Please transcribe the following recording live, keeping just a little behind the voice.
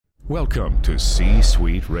Welcome to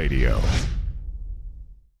C-Suite Radio.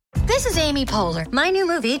 This is Amy Poehler. My new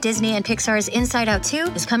movie, Disney and Pixar's Inside Out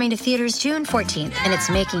 2, is coming to theaters June 14th, and it's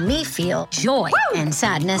making me feel joy and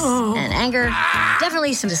sadness and anger,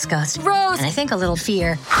 definitely some disgust, and I think a little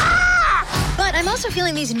fear. But I'm also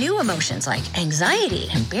feeling these new emotions like anxiety,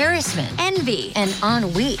 embarrassment, envy, and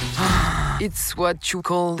ennui. It's what you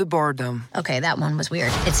call the boredom. Okay, that one was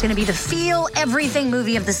weird. It's gonna be the feel everything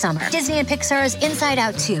movie of the summer. Disney and Pixar's Inside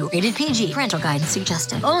Out 2, rated PG, parental guidance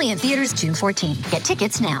suggested. Only in theaters June 14th. Get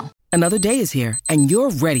tickets now. Another day is here, and you're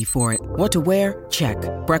ready for it. What to wear? Check.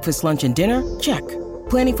 Breakfast, lunch, and dinner? Check.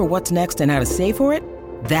 Planning for what's next and how to save for it?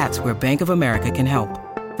 That's where Bank of America can help.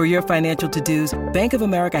 For your financial to-dos, Bank of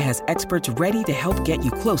America has experts ready to help get you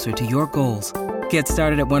closer to your goals. Get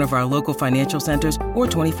started at one of our local financial centers or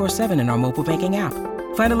 24/7 in our mobile banking app.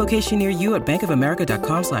 Find a location near you at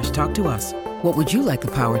bankofamerica.com/talktous. What would you like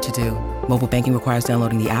the power to do? Mobile banking requires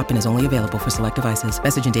downloading the app and is only available for select devices.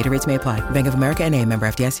 Message and data rates may apply. Bank of America N.A., member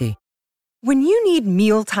FDIC. When you need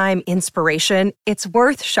mealtime inspiration, it's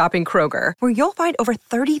worth shopping Kroger, where you'll find over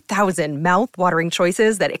 30,000 mouth-watering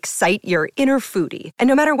choices that excite your inner foodie. And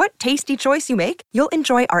no matter what tasty choice you make, you'll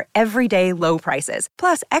enjoy our everyday low prices,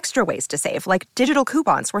 plus extra ways to save, like digital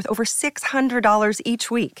coupons worth over $600 each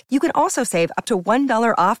week. You can also save up to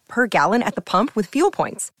 $1 off per gallon at the pump with fuel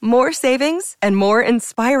points. More savings and more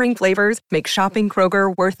inspiring flavors make shopping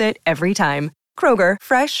Kroger worth it every time. Kroger,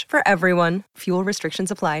 fresh for everyone. Fuel restrictions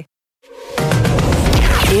apply.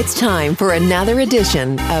 It's time for another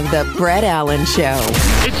edition of The Brett Allen Show.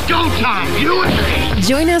 It's go time, you and me.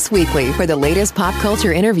 Join us weekly for the latest pop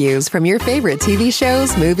culture interviews from your favorite TV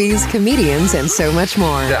shows, movies, comedians, and so much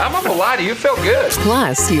more. I'm not gonna lie to you, it felt good.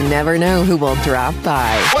 Plus, you never know who will drop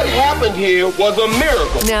by. What happened here was a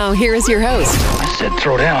miracle. Now, here is your host. I said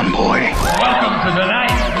throw down, boy. Welcome to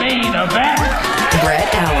tonight's main event.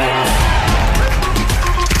 Brett Allen.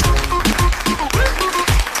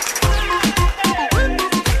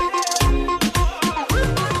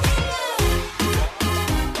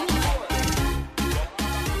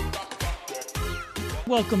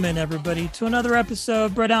 Welcome in, everybody, to another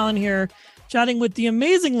episode. Brett Allen here, chatting with the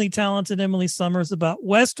amazingly talented Emily Summers about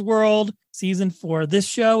Westworld Season 4. This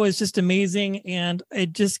show is just amazing, and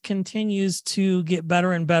it just continues to get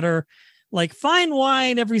better and better, like fine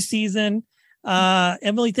wine every season.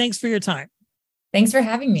 Emily, thanks for your time. Thanks for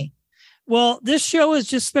having me. Well, this show is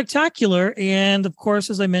just spectacular, and of course,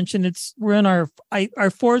 as I mentioned, we're in our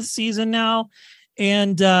fourth season now,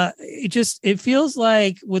 and it feels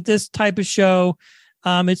like with this type of show,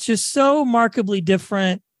 it's just so markedly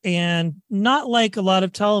different and not like a lot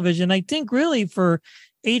of television. I think really for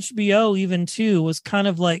HBO even too was kind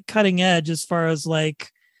of like cutting edge as far as like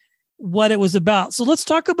what it was about. So let's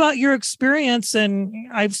talk about your experience. And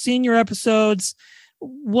I've seen your episodes.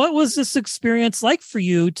 What was this experience like for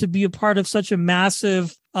you to be a part of such a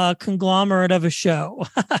massive conglomerate of a show?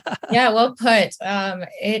 Yeah, well put.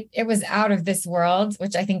 It was out of this world,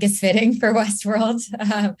 which I think is fitting for Westworld.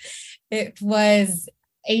 It was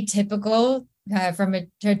atypical from a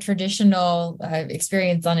traditional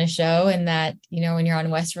experience on a show, in that, you know, when you're on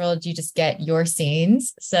Westworld, you just get your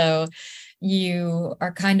scenes. So you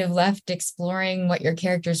are kind of left exploring what your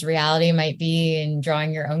character's reality might be and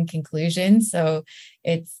drawing your own conclusions. So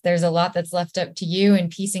there's a lot that's left up to you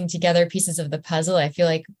and piecing together pieces of the puzzle. I feel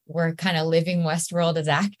like we're kind of living Westworld as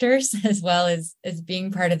actors as well as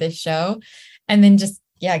being part of this show. And then just,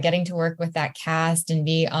 getting to work with that cast and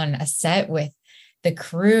be on a set with the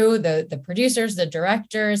crew, the producers, the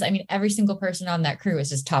directors. I mean, every single person on that crew is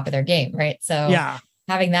just top of their game, right? So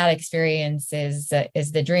having that experience is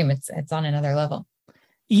the dream. It's on another level.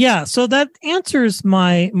 Yeah. So that answers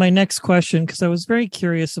my next question, because I was very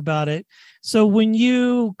curious about it. So when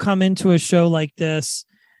you come into a show like this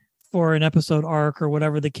for an episode arc or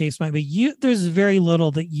whatever the case might be, there's very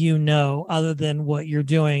little that you know other than what you're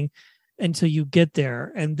doing until you get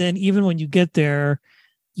there. And then even when you get there,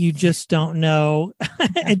 you just don't know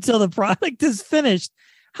until the product is finished.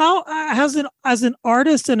 How, as an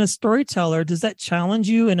artist and a storyteller, does that challenge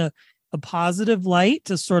you in a positive light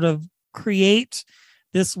to sort of create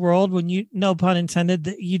this world when you, no pun intended,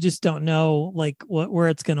 that you just don't know like where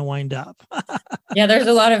it's going to wind up? Yeah, there's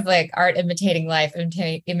a lot of like art imitating life,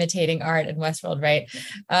 imitating art in Westworld, right?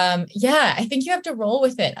 I think you have to roll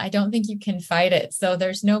with it. I don't think you can fight it. So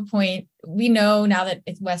there's no point we know now that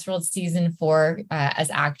it's Westworld season 4, as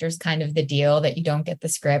actors, kind of the deal that you don't get the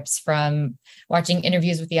scripts from watching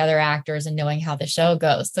interviews with the other actors and knowing how the show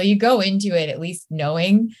goes. So you go into it at least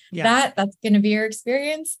knowing that that's going to be your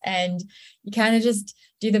experience, and you kind of just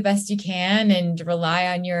do the best you can and rely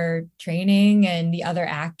on your training, and the other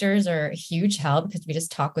actors are a huge help because we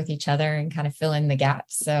just talk with each other and kind of fill in the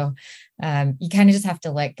gaps. So you kind of just have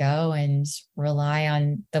to let go and rely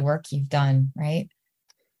on the work you've done, right?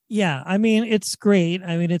 Yeah, I mean, it's great.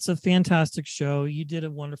 I mean, it's a fantastic show. You did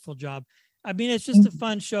a wonderful job. I mean, it's just a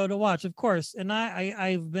fun show to watch, of course. And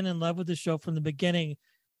I've been in love with the show from the beginning.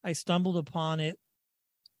 I stumbled upon it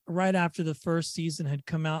right after the first season had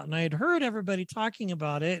come out, and I had heard everybody talking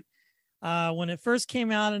about it when it first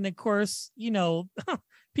came out. And of course, you know,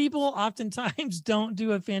 people oftentimes don't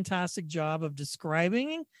do a fantastic job of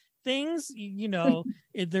describing things. You know,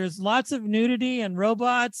 there's lots of nudity and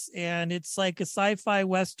robots, and it's like a sci-fi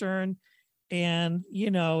Western, and,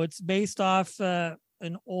 you know, it's based off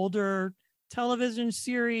an older television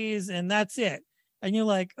series, and that's it. And you're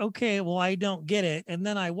like, okay, well, I don't get it. And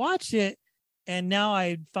then I watch it, and now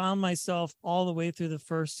I found myself all the way through the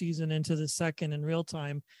first season into the second in real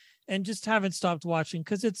time, and just haven't stopped watching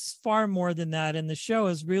because it's far more than that. And the show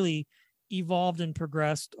has really evolved and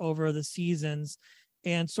progressed over the seasons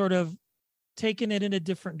and sort of taken it in a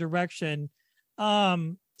different direction.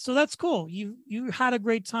 So that's cool. You had a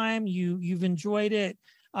great time. You've enjoyed it.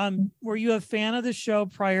 Were you a fan of the show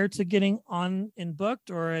prior to getting on and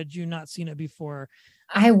booked, or had you not seen it before?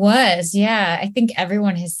 I was, yeah. I think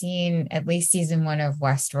everyone has seen at least season 1 of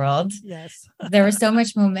Westworld. Yes. There was so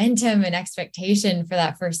much momentum and expectation for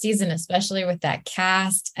that first season, especially with that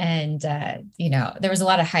cast. And, you know, there was a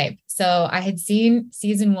lot of hype. So I had seen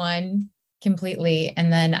season 1 completely.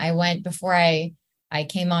 And then I went, before I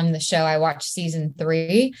came on the show, I watched season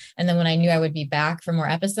 3. And then when I knew I would be back for more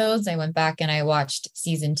episodes, I went back and I watched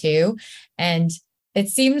season 2. And it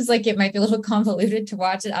seems like it might be a little convoluted to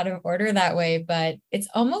watch it out of order that way, but it's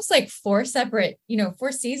almost like 4 separate,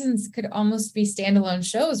 4 seasons could almost be standalone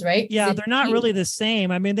shows, right? Yeah, they're not really the same.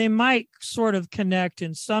 I mean, they might sort of connect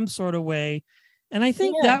in some sort of way. And I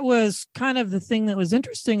think that was kind of the thing that was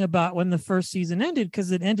interesting about when the first season ended,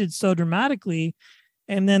 because it ended so dramatically.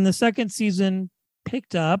 And then the second season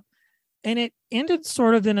picked up, and it ended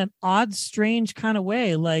sort of in an odd, strange kind of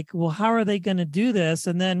way. Like, well, how are they going to do this?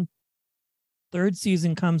 And then third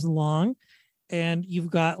season comes along, and you've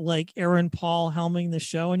got like Aaron Paul helming the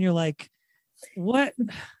show, and you're like, what?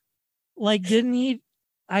 Like, didn't he?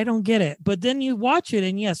 I don't get it. But then you watch it,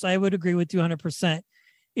 and yes, I would agree with you 100%.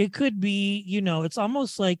 It could be, it's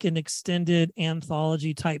almost like an extended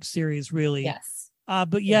anthology type series, really. Yes.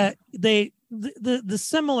 But yet the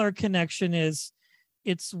similar connection is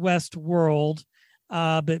it's Westworld.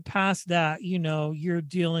 But past that, you're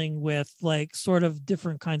dealing with like sort of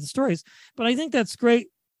different kinds of stories. But I think that's great.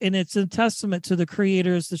 And it's a testament to the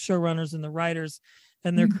creators, the showrunners, and the writers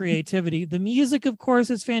and their creativity. The music, of course,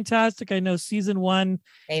 is fantastic. I know season 1,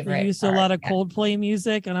 they used a lot of Coldplay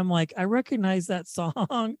music, and I'm like, I recognize that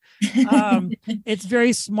song. It's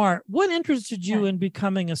very smart. What interested you in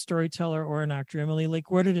becoming a storyteller or an actor, Emily? Like,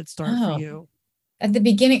 where did it start for you? At the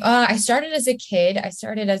beginning, I started as a kid. I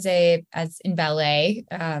started as in ballet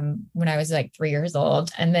when I was like 3 years old,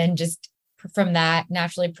 and then just from that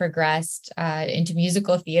naturally progressed into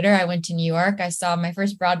musical theater. I went to New York. I saw my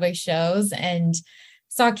first Broadway shows and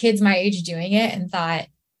saw kids my age doing it and thought,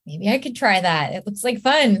 maybe I could try that. It looks like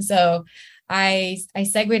fun. So I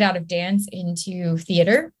segued out of dance into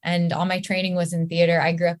theater, and all my training was in theater.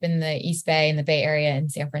 I grew up in the East Bay, in the Bay Area in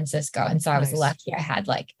San Francisco. And so I was lucky. I had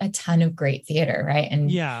like a ton of great theater, right?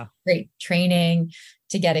 And great training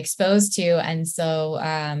to get exposed to. And so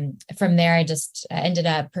from there, I just ended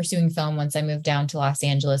up pursuing film once I moved down to Los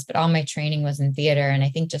Angeles, but all my training was in theater. And I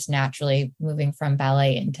think just naturally moving from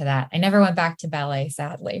ballet into that. I never went back to ballet,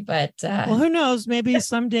 sadly, but well, who knows? Maybe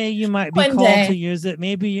someday you might be called to use it.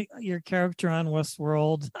 Maybe your character on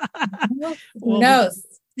Westworld. Who knows?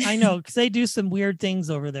 I know, because they do some weird things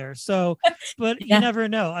over there. So, but you never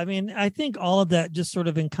know. I mean, I think all of that just sort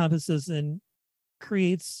of encompasses and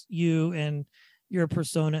creates you and your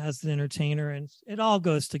persona as an entertainer, and it all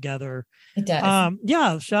goes together. It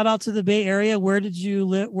does. Shout out to the Bay Area. Where did you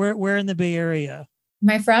live? Where in the Bay Area? Am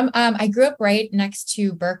I from? I grew up right next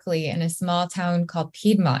to Berkeley in a small town called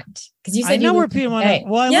Piedmont. Because you said I know where Piedmont is.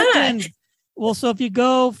 Well, I lived in. Well, so if you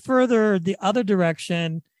go further the other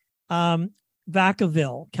direction,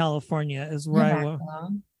 Vacaville, California is where I was.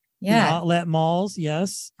 Yeah. The outlet malls.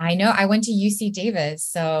 Yes. I know. I went to UC Davis.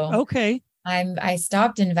 So okay. I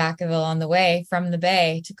stopped in Vacaville on the way from the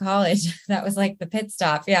Bay to college. That was like the pit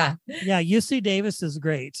stop. Yeah. Yeah. UC Davis is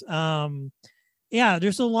great. Yeah,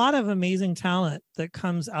 there's a lot of amazing talent that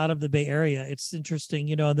comes out of the Bay Area. It's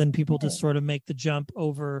interesting, then people just sort of make the jump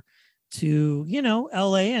over to,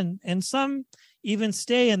 LA and some even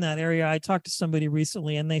stay in that area. I talked to somebody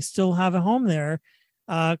recently and they still have a home there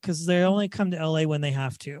because they only come to LA when they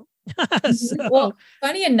have to. So, well,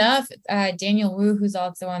 funny enough, Daniel Wu, who's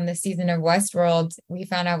also on this season of Westworld, we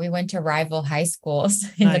found out we went to rival high schools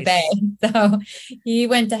in the Bay. So he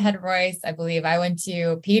went to Head Royce, I believe. I went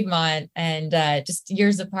to Piedmont, and just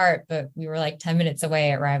years apart, but we were like 10 minutes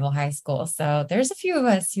away at rival high school. So there's a few of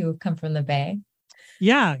us who come from the Bay.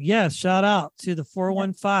 Yeah. Yes. Shout out to the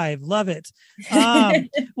 415. Love it.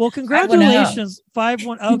 Well, congratulations.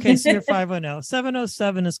 510. Okay. So you're 510.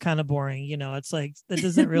 707 is kind of boring. It's like, that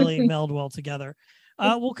doesn't really meld well together.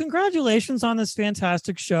 Well, congratulations on this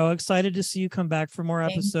fantastic show. Excited to see you come back for more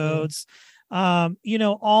episodes. All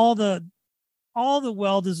the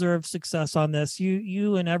well-deserved success on this,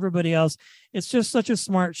 you and everybody else. It's just such a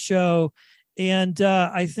smart show. And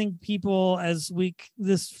I think people,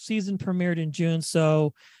 this season premiered in June,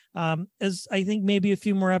 so as I think maybe a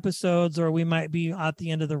few more episodes, or we might be at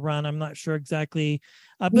the end of the run. I'm not sure exactly.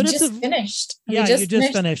 But you just finished. Yeah, you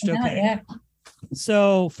just finished. Okay. Yeah.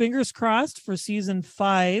 So fingers crossed for season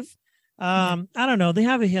 5. I don't know. They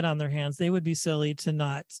have a hit on their hands. They would be silly to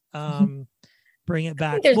not bring it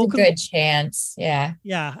back. There's a good chance. Yeah.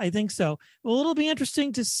 Yeah, I think so. Well, it'll be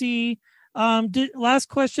interesting to see. Last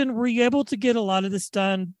question, were you able to get a lot of this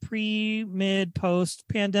done pre, mid, post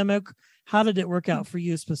pandemic? How did it work out for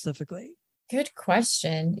you specifically? Good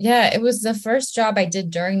question. Yeah, it was the first job I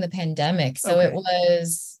did during the pandemic. So Okay.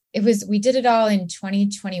 we did it all in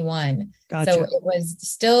 2021. Gotcha. So it was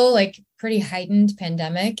still like pretty heightened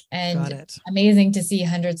pandemic, Got and it. amazing to see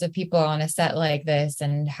hundreds of people on a set like this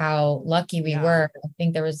and how lucky we were. I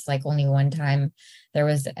think there was like only one time there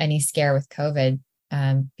was any scare with COVID.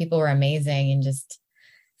 People were amazing and just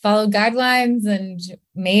followed guidelines and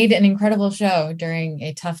made an incredible show during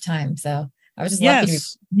a tough time. So I was just lucky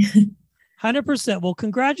to be 100%. Well,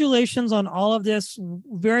 congratulations on all of this.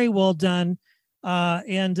 Very well done.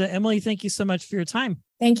 And Emily, thank you so much for your time.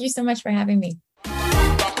 Thank you so much for having me.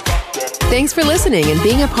 Thanks for listening and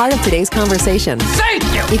being a part of today's conversation. Thank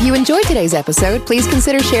you. If you enjoyed today's episode, please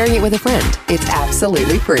consider sharing it with a friend. It's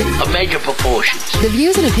absolutely free. A major proportions. The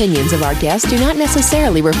views and opinions of our guests do not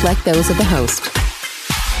necessarily reflect those of the host.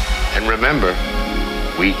 And remember,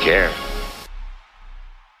 we care.